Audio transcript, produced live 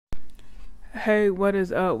Hey, what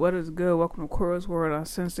is up? What is good? Welcome to Quarrel's World on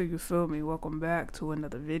Sensor. You feel me? Welcome back to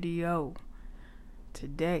another video.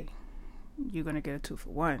 Today, you're gonna get a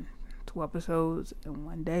 2-for-1, 2 episodes in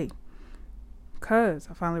one day. Cause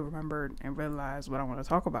I finally remembered and realized what I want to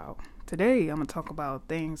talk about. Today, I'm gonna talk about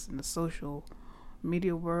things in the social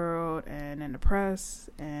media world and in the press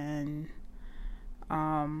and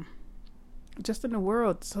just in the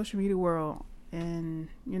world, social media world, and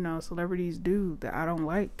celebrities do that I don't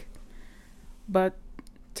like. But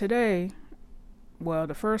today, well,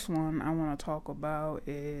 the first one I want to talk about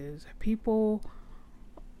is people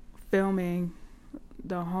filming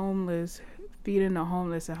the homeless, feeding the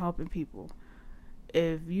homeless, and helping people.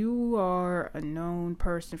 If you are a known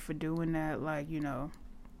person for doing that, like,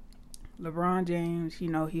 LeBron James, he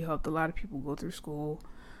helped a lot of people go through school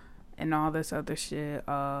and all this other shit.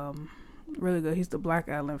 Really good. He's the Black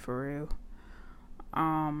Allen for real.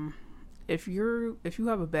 If you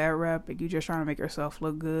have a bad rep and you're just trying to make yourself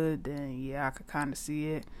look good, then yeah, I could kind of see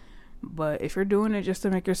it. But if you're doing it just to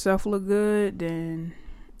make yourself look good, then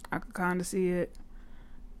I could kind of see it,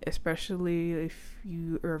 especially if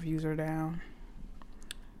your views are down.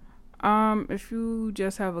 If you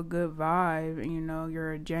just have a good vibe and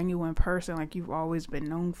you're a genuine person, like you've always been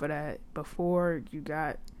known for that before you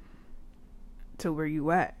got to where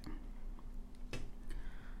you at.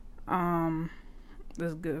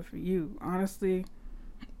 That's good for you. Honestly,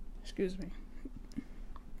 excuse me.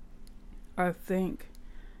 I think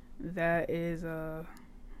that is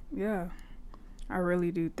yeah. I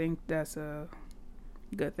really do think that's a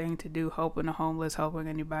good thing to do, helping the homeless, helping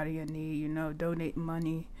anybody in need, donating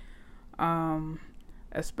money.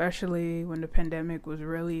 Especially when the pandemic was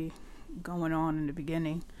really going on in the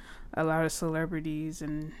beginning. A lot of celebrities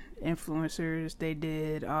and influencers, they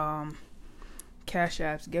did Cash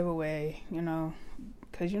Apps giveaway,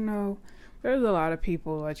 because there's a lot of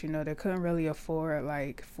people that that couldn't really afford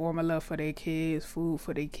like formula for their kids, food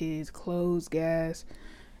for their kids, clothes, gas,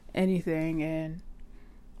 anything, and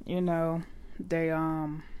they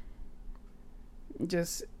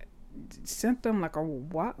just sent them like a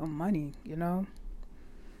wad of money, and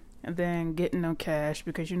then getting them cash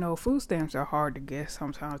because food stamps are hard to get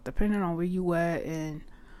sometimes depending on where you at and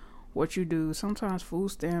what you do. Sometimes food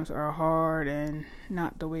stamps are hard and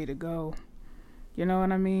not the way to go. You know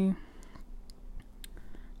what I mean?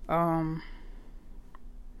 Hold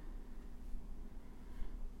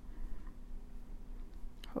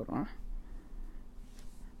on.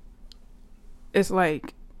 It's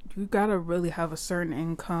like you gotta really have a certain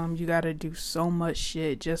income. You gotta do so much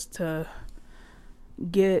shit just to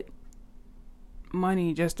get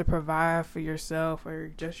money, just to provide for yourself or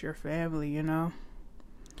just your family,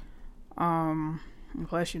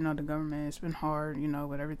 Plus, the government, it's been hard,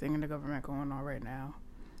 with everything in the government going on right now.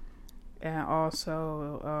 And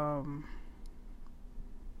also,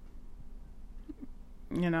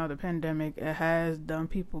 the pandemic, it has done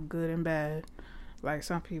people good and bad. Like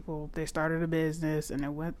some people, they started a business and it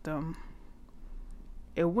went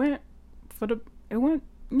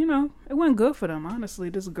good for them. Honestly,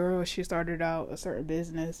 this girl, she started out a certain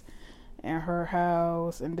business in her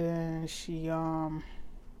house, and then she,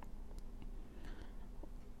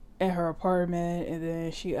 in her apartment, and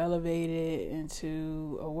then she elevated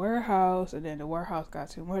into a warehouse, and then the warehouse got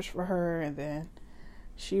too much for her, and then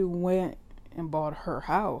she went and bought her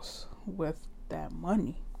house with that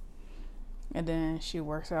money, and then she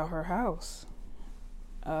works out her house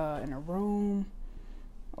in a room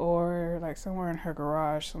or like somewhere in her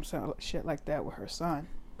garage, some shit like that with her son.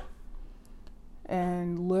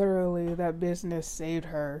 And literally that business saved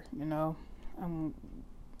her. I'm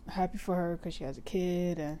happy for her because she has a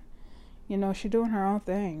kid, and she's doing her own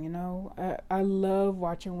thing. I love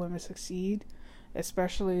watching women succeed,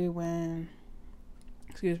 especially when,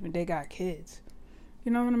 they got kids.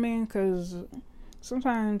 You know what I mean? Because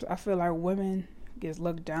sometimes I feel like women get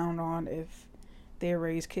looked down on if they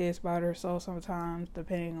raise kids by themselves sometimes,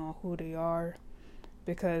 depending on who they are.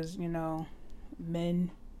 Because,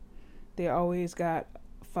 men, they always got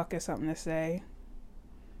fucking something to say.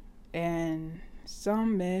 And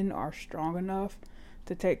some men are strong enough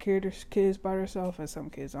to take care of their kids by themselves, and some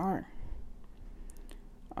kids aren't.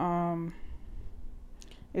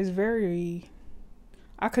 It's very,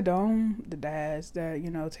 I condone the dads that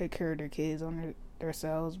take care of their kids on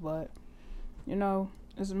themselves, but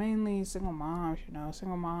it's mainly single moms.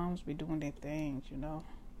 Single moms be doing their things.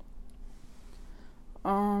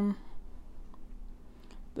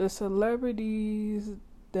 The celebrities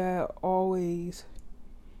that always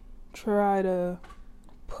try to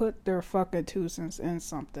put their fucking 2 cents in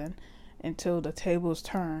something until the tables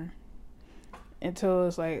turn, until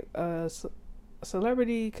it's like a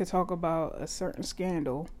celebrity could talk about a certain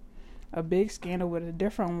scandal, a big scandal with a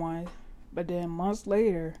different one, but then months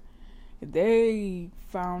later, they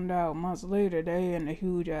found out months later they in a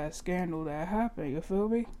huge ass scandal that happened. You feel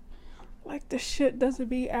me? Like, the shit doesn't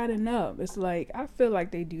be adding up. It's like, I feel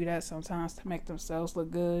like they do that sometimes to make themselves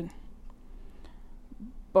look good,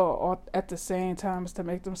 but at the same time it's to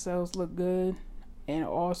make themselves look good, and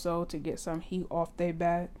also to get some heat off their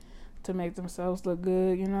back to make themselves look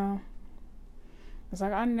good, you know? It's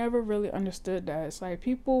like, I never really understood that. It's like,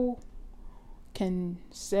 people can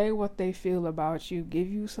say what they feel about you, give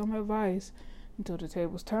you some advice until the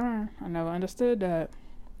tables turn. I never understood that.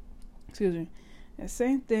 Excuse me. And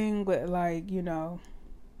same thing with, like, you know,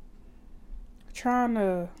 trying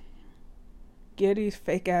to get these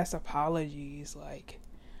fake ass apologies, like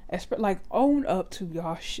own up to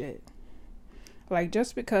y'all shit. Like,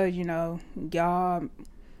 just because, you know, y'all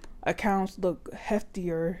accounts look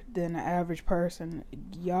heftier than the average person,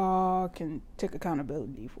 y'all can take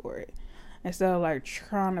accountability for it instead of like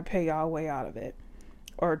trying to pay y'all way out of it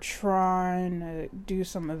or trying to do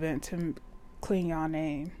some event to clean y'all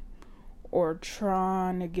name or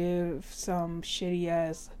trying to give some shitty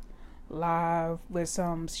ass live with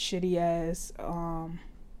some shitty ass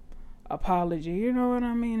apology. You know what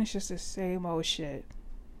I mean? It's just the same old shit.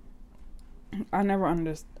 I never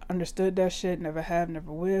understood that shit. Never have,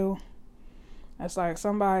 never will. It's like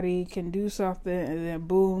somebody can do something and then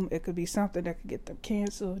boom, it could be something that could get them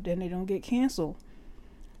canceled. Then they don't get canceled.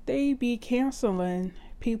 They be canceling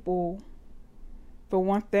people for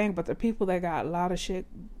one thing, but the people that got a lot of shit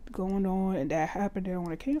going on and that happened, they don't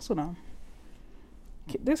want to cancel them.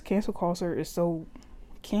 This cancel culture is so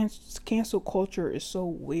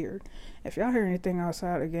weird. If y'all hear anything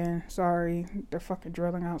outside again, sorry, they're fucking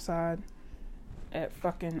drilling outside at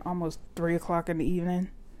fucking almost 3:00 in the evening.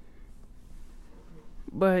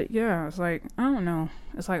 But yeah, it's like, I don't know.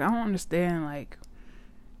 It's like, I don't understand, like,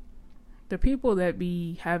 the people that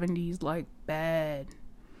be having these like bad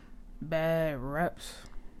reps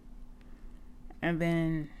and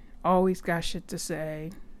then always got shit to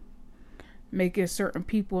say, making certain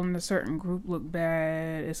people in a certain group look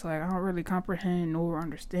bad. It's like, I don't really comprehend nor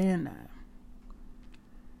understand that.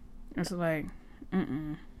 It's like,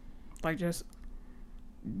 like, just,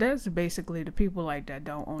 that's basically the people like that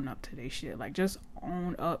don't own up to their shit. Like, just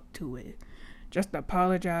own up to it. Just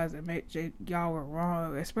apologize and make y'all were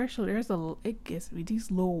wrong. Especially, it gets me,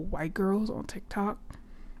 these little white girls on TikTok.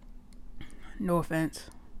 No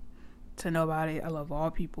offense to nobody. I love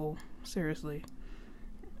all people. Seriously.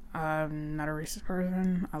 I'm not a racist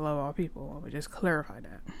person. I love all people. I would just clarify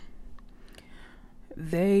that.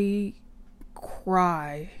 They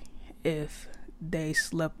cry if they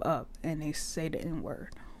slip up and they say the N-word,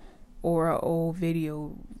 or an old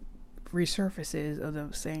video resurfaces of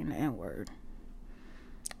them saying the N-word.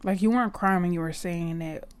 Like, you weren't crying when you were saying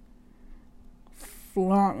it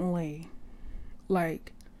flauntly,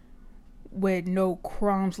 like with no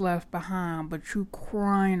crumbs left behind, but you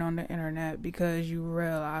crying on the internet because you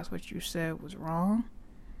realized what you said was wrong.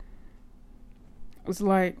 It's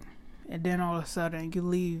like, and then all of a sudden you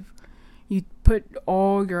leave. You put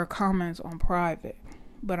all your comments on private,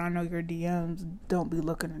 but I know your DMs don't be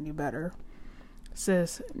looking any better.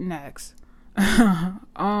 Sis, next.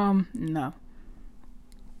 No.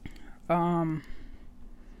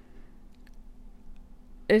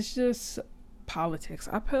 It's just politics.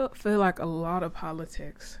 I feel like a lot of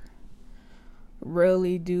politics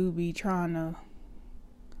really do be trying to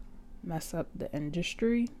mess up the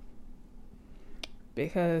industry,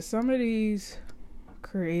 because some of these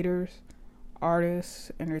creators,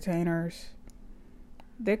 artists, entertainers,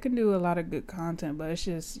 they can do a lot of good content, but it's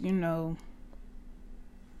just, you know,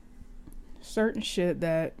 certain shit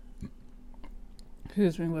that,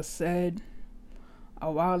 was said a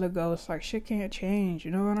while ago. It's like, shit can't change.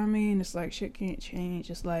 You know what I mean? It's like, shit can't change.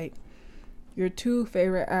 It's like your two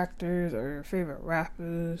favorite actors or your favorite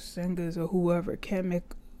rappers, singers, or whoever can't make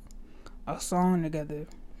a song together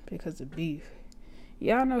because of beef.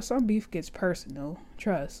 Yeah, I know some beef gets personal.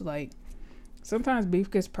 Trust. Like, sometimes beef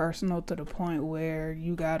gets personal to the point where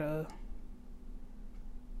you gotta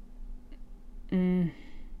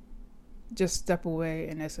just step away,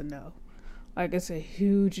 and it's a no. Like, it's a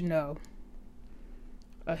huge no.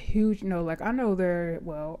 A huge no. Like, I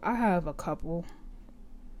know I have a couple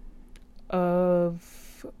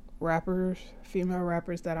of rappers, female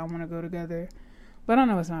rappers, that I want to go together, but I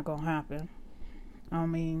know it's not gonna happen. I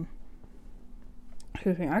mean,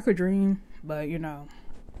 I could dream, but you know,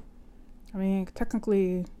 I mean,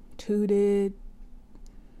 technically 2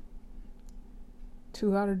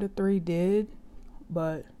 out of the 3 did,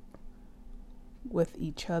 but with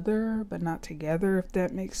each other but not together, if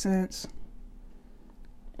that makes sense.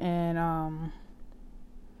 And I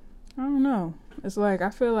don't know, it's like I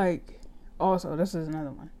feel like, also this is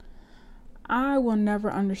another one, I will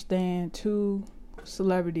never understand two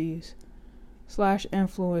celebrities /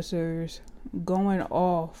 influencers going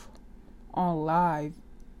off on live.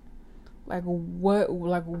 Like, what,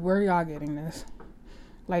 like, where y'all getting this?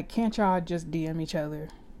 Like, can't y'all just DM each other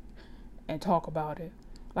and talk about it?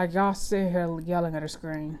 Like, y'all sit here yelling at a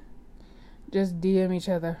screen. Just DM each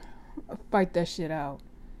other, fight that shit out.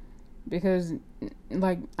 Because,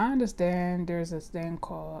 like, I understand there's this thing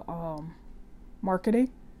called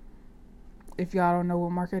marketing. If y'all don't know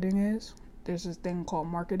what marketing is, there's this thing called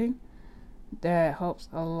marketing that helps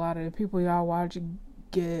a lot of the people y'all watch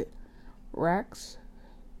get racks,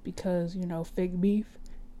 because, you know, fake beef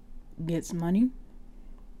gets money.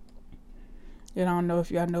 And I don't know if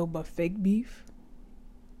y'all know, but fake beef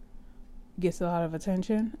gets a lot of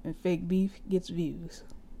attention and fake beef gets views.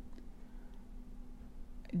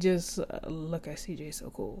 Just look at CJ So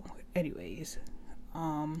Cool. Anyways,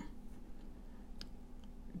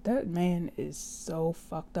 that man is so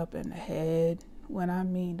fucked up in the head. When I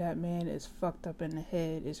mean that man is fucked up in the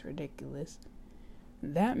head, it's ridiculous.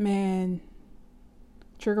 That man,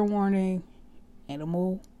 trigger warning,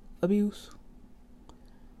 animal abuse.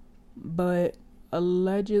 But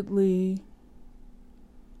allegedly,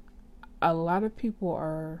 a lot of people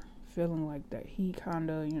are feeling like that he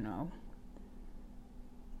kinda, you know,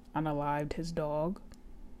 unalived his dog.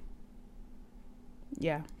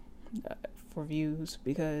 Yeah, for views,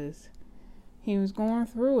 because he was going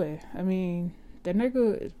through it. I mean, the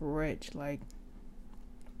nigga is rich. Like,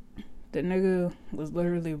 the nigga was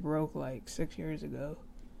literally broke like 6 years ago.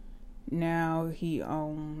 Now he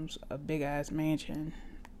owns a big ass mansion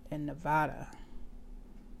in Nevada.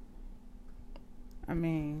 I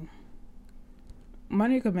mean,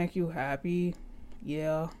 money could make you happy,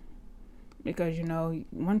 yeah. Because, you know,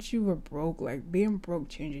 once you were broke, like, being broke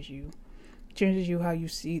changes you how you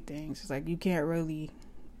see things. It's like you can't really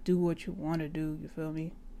do what you want to do, you feel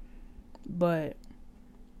me? But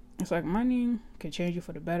it's like money can change you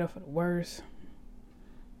for the better, for the worse,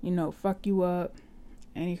 you know, fuck you up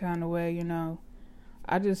any kind of way, you know.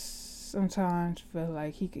 I just sometimes feel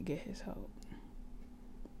like he could get his help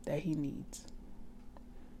that he needs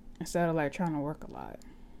instead of like trying to work a lot.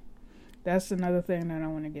 That's another thing that I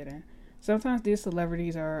want to get in. Sometimes these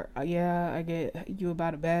celebrities are, yeah, I get you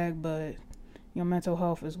about a bag, but your mental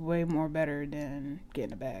health is way more better than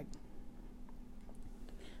getting a bag.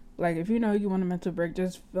 Like, if you know you want a mental break,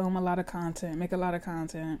 just film a lot of content, make a lot of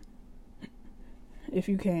content, if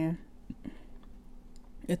you can.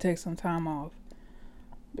 It takes some time off.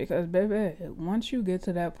 Because, baby, once you get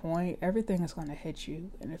to that point, everything is going to hit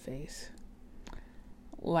you in the face.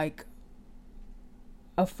 Like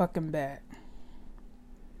a fucking bat.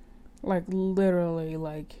 Like, literally,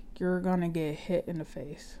 like, you're gonna get hit in the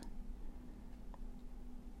face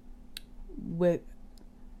with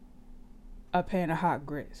a pan of hot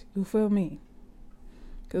grits. You feel me?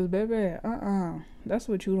 Cause, baby, that's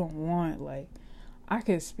what you don't want. Like, I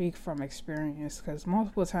can speak from experience, cause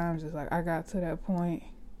multiple times it's like I got to that point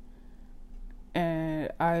and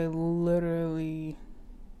I literally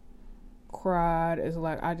cried. It's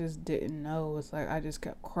like I just didn't know. It's like I just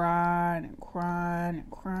kept crying and crying and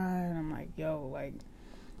crying. I'm like, yo, like,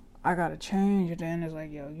 I gotta change. And then it's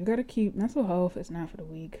like, yo, you gotta keep mental health. It's not for the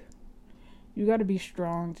weak. You gotta be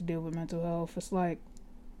strong to deal with mental health. It's like,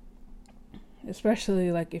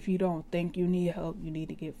 especially like if you don't think you need help, you need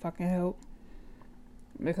to get fucking help.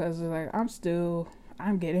 Because it's like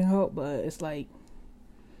I'm getting help, but it's like,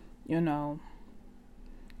 you know,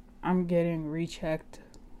 I'm getting rechecked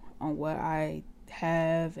on what I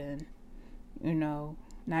have, and, you know,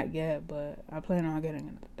 not yet, but I plan on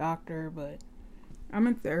getting a doctor. But I'm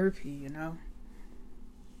in therapy, you know.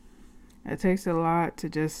 It takes a lot to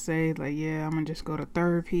just say, like, yeah, I'm gonna just go to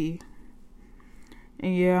therapy,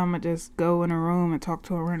 and yeah, I'm gonna just go in a room and talk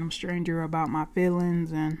to a random stranger about my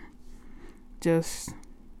feelings and just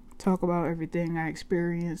talk about everything I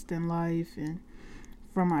experienced in life, and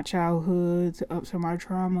from my childhood to up to my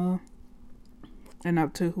trauma and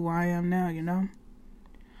up to who I am now, you know?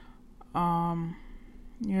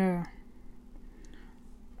 Yeah.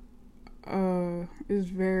 It's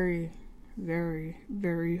very, very,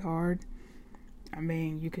 very hard. I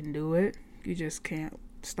mean, you can do it. You just can't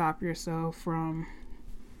stop yourself from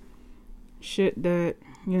shit that,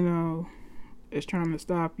 you know, is trying to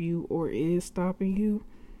stop you or is stopping you.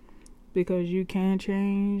 Because you can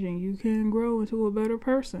change and you can grow into a better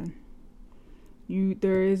person.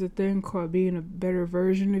 There is a thing called being a better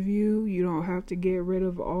version of you. You don't have to get rid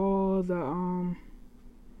of all the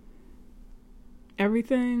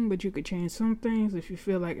everything, but you could change some things. If you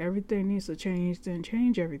feel like everything needs to change, then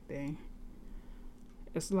change everything.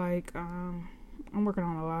 It's like I'm working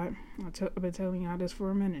on a lot. I've been telling y'all this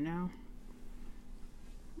for a minute now.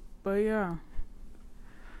 But yeah.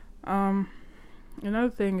 Another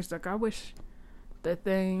thing is like I wish the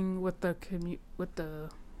thing with the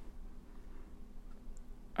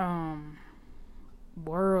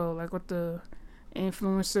world, like with the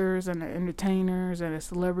influencers and the entertainers and the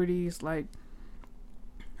celebrities, like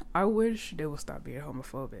I wish they would stop being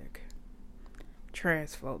homophobic,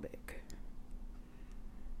 transphobic.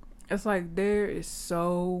 It's like there is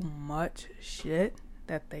so much shit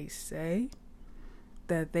that they say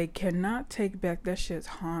that they cannot take back. That shit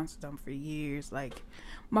haunts them for years. Like,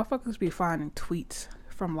 motherfuckers be finding tweets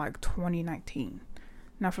from like 2019.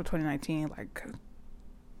 Not from 2019, like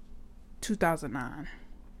 2009.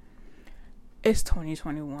 It's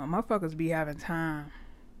 2021. Motherfuckers be having time.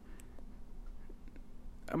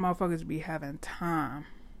 Motherfuckers be having time.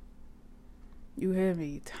 You hear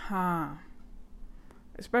me? Time.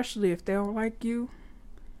 Especially if they don't like you.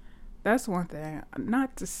 That's one thing.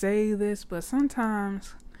 Not to say this, but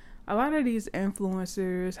sometimes a lot of these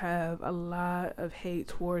influencers have a lot of hate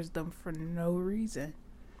towards them for no reason.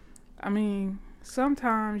 I mean,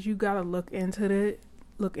 sometimes you gotta look into it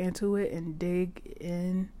and dig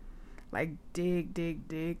in, like dig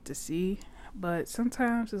to see. But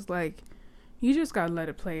sometimes it's like you just gotta let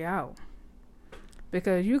it play out.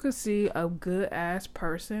 Because you could see a good ass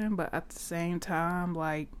person, but at the same time,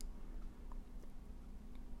 like,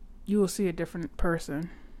 you will see a different person.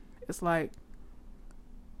 It's like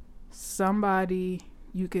somebody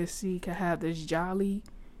you can see can have this jolly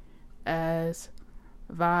as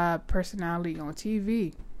vibe personality on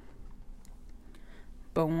TV,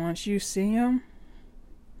 but once you see him,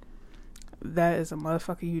 that is a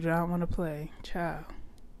motherfucker you do not want to play, child.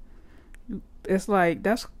 It's like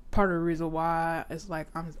that's part of the reason why it's like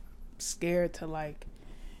I'm scared to like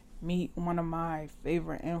meet one of my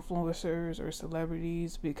favorite influencers or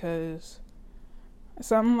celebrities, because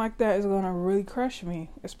something like that is gonna really crush me,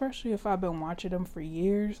 especially if I've been watching them for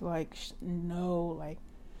years. Like, no, like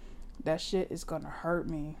that shit is gonna hurt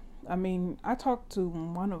me. I mean, I talked to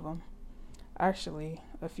one of them actually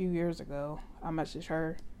a few years ago. I messaged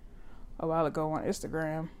her a while ago on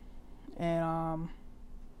Instagram, and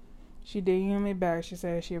she DM'd me back. She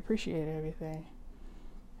said she appreciated everything,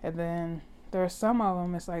 and then there are some of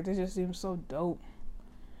them, it's like they just seem so dope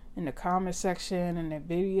in the comment section and their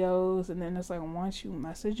videos. And then it's like once you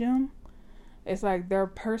message them, it's like their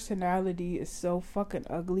personality is so fucking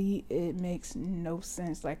ugly. It makes no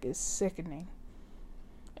sense. Like, it's sickening.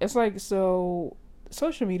 It's like, so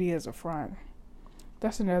social media is a front.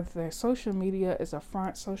 That's another thing. Social media is a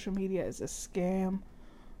front. Social media is a scam.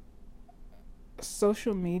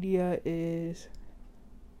 Social media is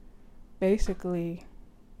basically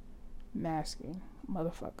masking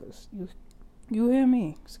motherfuckers. You hear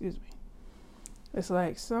me? Excuse me. It's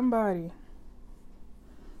like somebody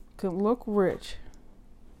can look rich,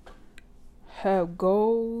 have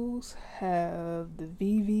goals, have the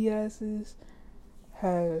VVS's,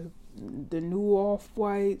 have the new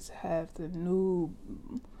Off-Whites, have the new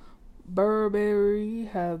Burberry,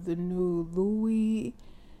 have the new Louis,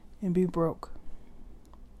 and be broke.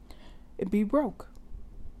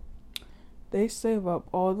 They save up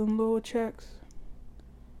all them little checks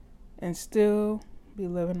and still be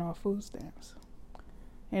living off food stamps.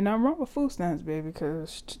 Ain't nothing wrong with food stamps, baby,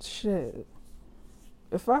 because shit,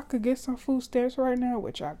 if I could get some food stamps right now,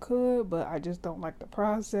 which I could, but I just don't like the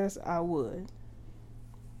process, I would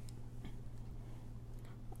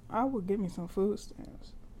get me some food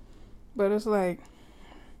stamps. But it's like,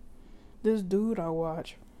 this dude I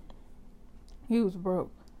watch, he was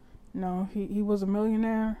broke. No, he was a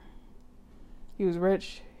millionaire. He was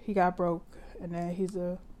rich. He got broke, and then he's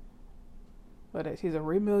a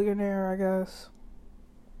re-millionaire, I guess.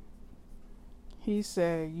 He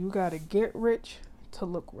said you gotta get rich to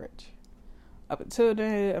look rich. Up until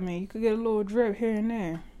then, I mean, you could get a little drip here and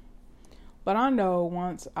there. But I know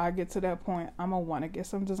once I get to that point, I'm gonna want to get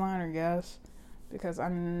some designer, yes, because I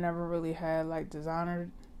never really had like designer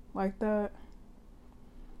like that.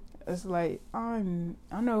 It's like I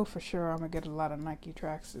know for sure I'm gonna get a lot of Nike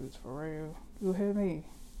tracksuits for real. You hear me?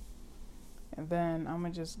 And then I'm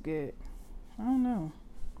gonna just get, I don't know.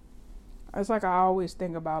 It's like I always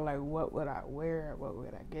think about like what would I wear, what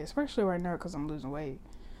would I get, especially right now because I'm losing weight.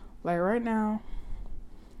 Like right now,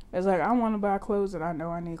 it's like I want to buy clothes and I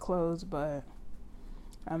know I need clothes, but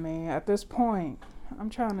I mean at this point,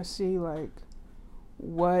 I'm trying to see like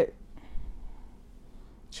what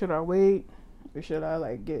should I wait, or should I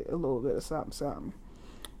like get a little bit of something?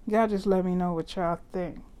 Y'all just let me know what y'all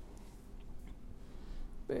think.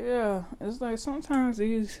 But yeah, it's like sometimes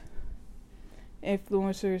these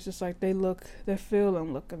influencers just like they feel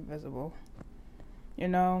and look invisible, you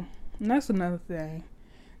know. And that's another thing.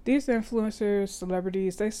 These influencers,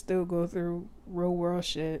 celebrities, they still go through real world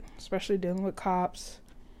shit, especially dealing with cops.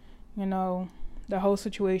 You know, the whole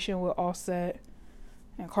situation with Offset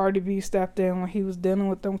and Cardi B stepped in when he was dealing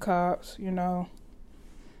with them cops. You know,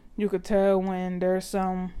 you could tell when there's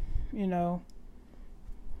some, you know,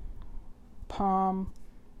 palm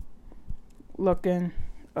looking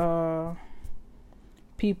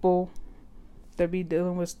people that be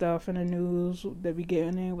dealing with stuff in the news, that be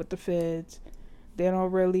getting in with the feds. They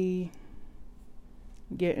don't really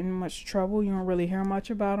get in much trouble. You don't really hear much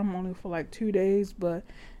about them, only for like 2 days. But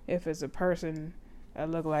if it's a person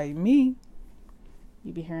that look like me,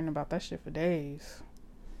 you be hearing about that shit for days.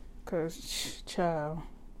 Cause, child,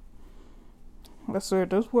 I swear,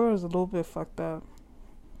 this world is a little bit fucked up.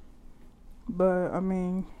 But, I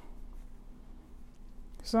mean,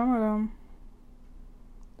 some of them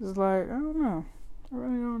is like, I don't know. I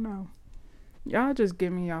really don't know. Y'all just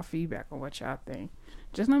give me y'all feedback on what y'all think.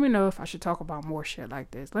 Just let me know if I should talk about more shit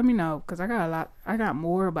like this. Let me know, because I got a lot. I got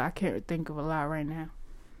more, but I can't think of a lot right now.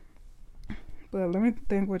 But let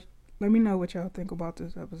me know what y'all think about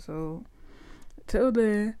this episode. Till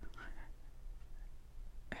then,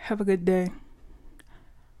 have a good day.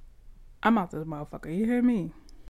 I'm out this motherfucker. You hear me?